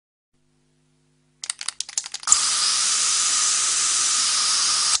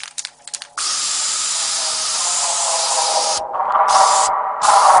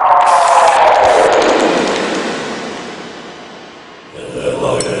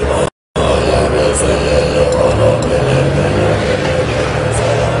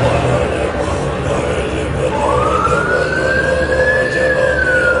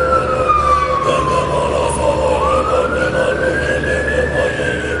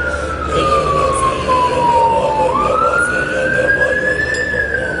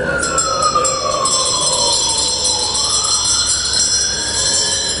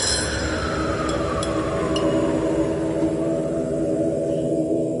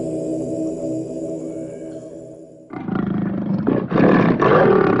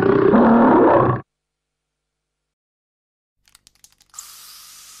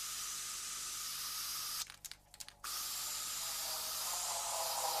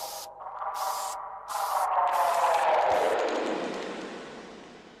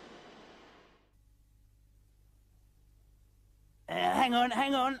hang on,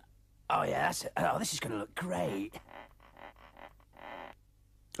 hang on. Oh, yeah, that's it. Oh, this is going to look great.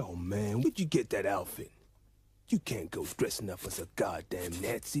 Oh, man, where'd you get that outfit? You can't go dressing up as a goddamn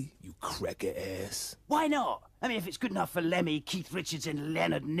Nazi, you cracker ass. Why not? I mean, if it's good enough for Lemmy, Keith Richards, and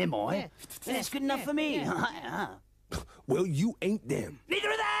Leonard Nimoy, then it's good enough for me. Well, you ain't them. Neither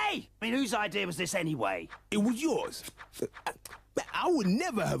are they! I mean, whose idea was this anyway? It was yours. I would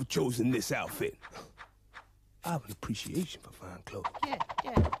never have chosen this outfit. I have an appreciation for fine clothes. Yeah.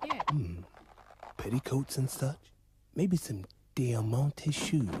 Petticoats and such. Maybe some diamante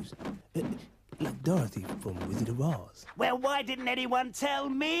shoes. Like Dorothy from Wizard of Oz. Well, why didn't anyone tell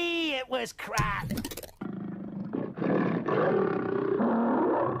me it was crap?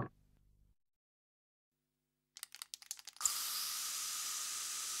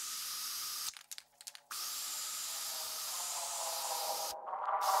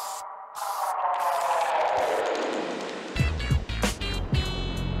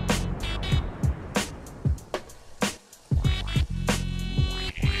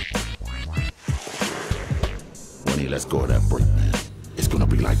 Let's go to that break, man. It's gonna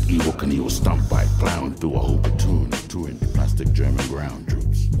be like Evel Knievel stomp by plowing through a whole platoon of 2-inch plastic German ground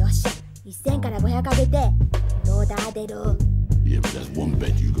troops. よっしゃ、1000から500上げて。どうだ、出る。 Yeah, but that's one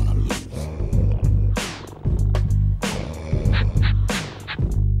bet you're gonna lose.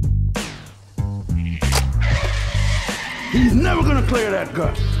 He's never gonna clear that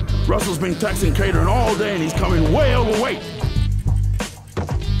gut. Russell's been taxing catering all day and he's coming way overweight.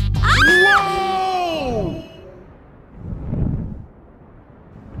 Whoa!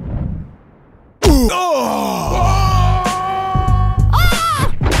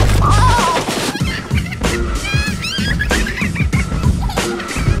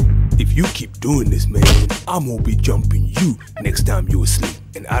 If you keep doing this, man, I'm gonna be jumping you next time you're asleep.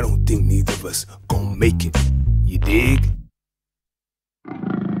 And I don't think neither of us gonna make it. You dig?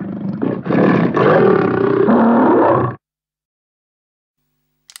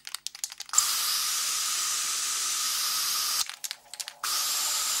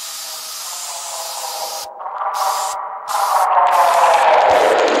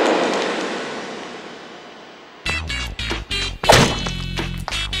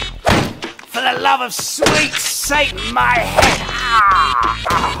 For the love of sweet Satan, my head!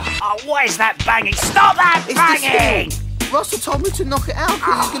 Oh, what is that banging? Stop that banging! Russell told me to knock it out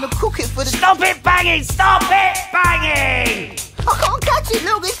because he's going to cook it for the... Stop it banging! Stop it banging! I can't catch it,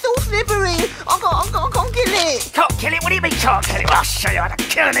 look, it's all slippery. I can't kill it. Can't kill it? What do you mean can't kill it? I'll show you how to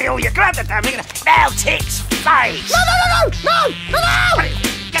kill an eel. You grab the damn thing and melt its face! No!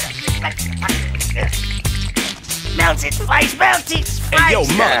 Melt its face! Melt its face! Hey, yo,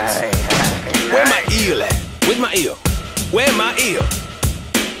 Mons, where my eel at? Where's my eel? Where my eel?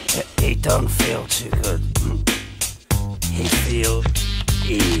 He don't feel too good. He feel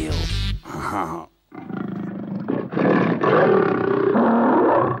ill.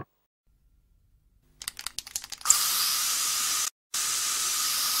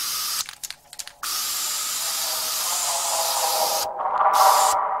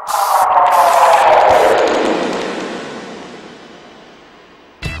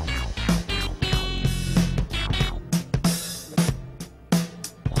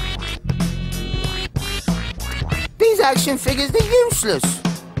 These action figures, they're useless.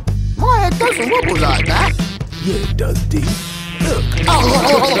 My head doesn't wobble like that. Yeah, it does, D. Look.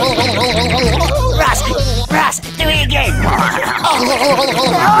 Russ, do it again!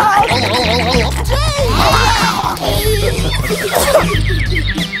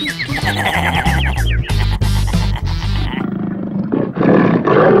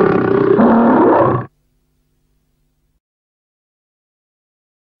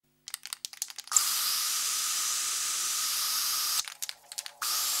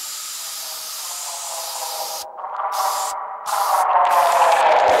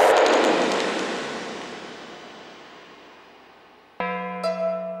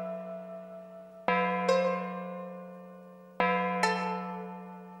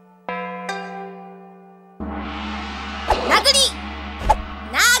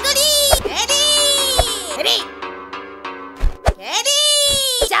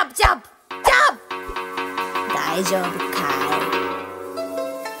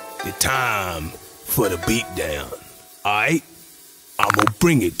 The time for the beatdown. Alright? I'm gonna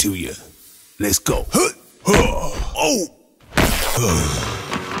bring it to you. Let's go. Oh!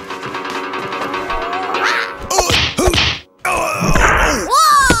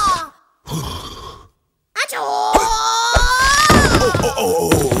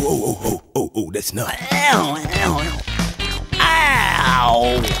 Oh, that's not. Ow!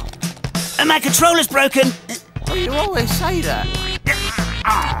 And my controller's broken. Well, you always say that.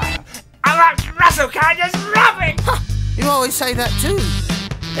 I'm like Russell Khan, just rubbing! You always say that too.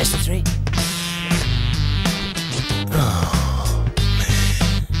 Best of three.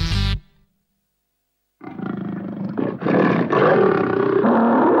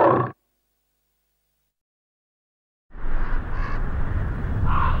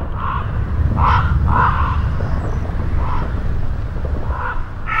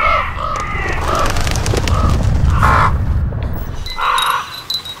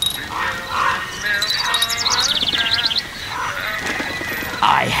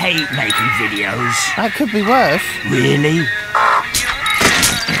 I hate making videos. That could be worse. Really?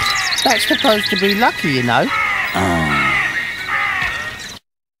 That's supposed to be lucky, you know.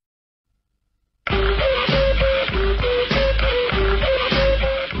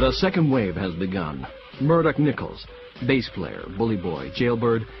 The second wave has begun. Murdoch Nichols, bass player, bully boy,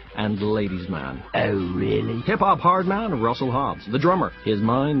 jailbird, and ladies' man. Oh, really? Hip-hop hard man, Russell Hobbs. The drummer, his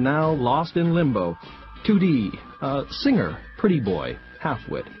mind now lost in limbo. 2D, singer, pretty boy,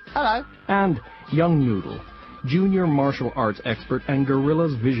 half-wit. Hello. And Young Noodle, junior martial arts expert and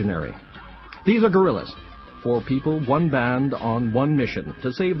gorillaz visionary. These are Gorillaz. 4 people, 1 band on 1 mission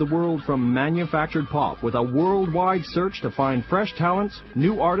to save the world from manufactured pop with a worldwide search to find fresh talents,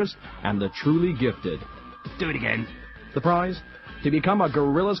 new artists, and the truly gifted. Do it again. The prize? To become a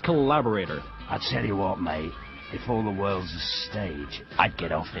Gorillaz collaborator. I tell you what, mate. If all the world's a stage, I'd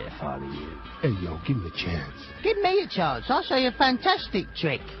get off it if I were you. Hey, yo, give me a chance. Give me a chance. I'll show you a fantastic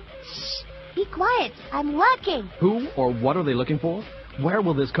trick. Be quiet. I'm working. Who or what are they looking for? Where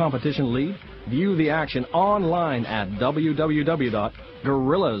will this competition lead? View the action online at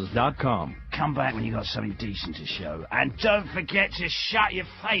www.gorillaz.com. Come back when you got something decent to show. And don't forget to shut your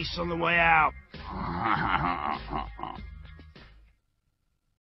face on the way out.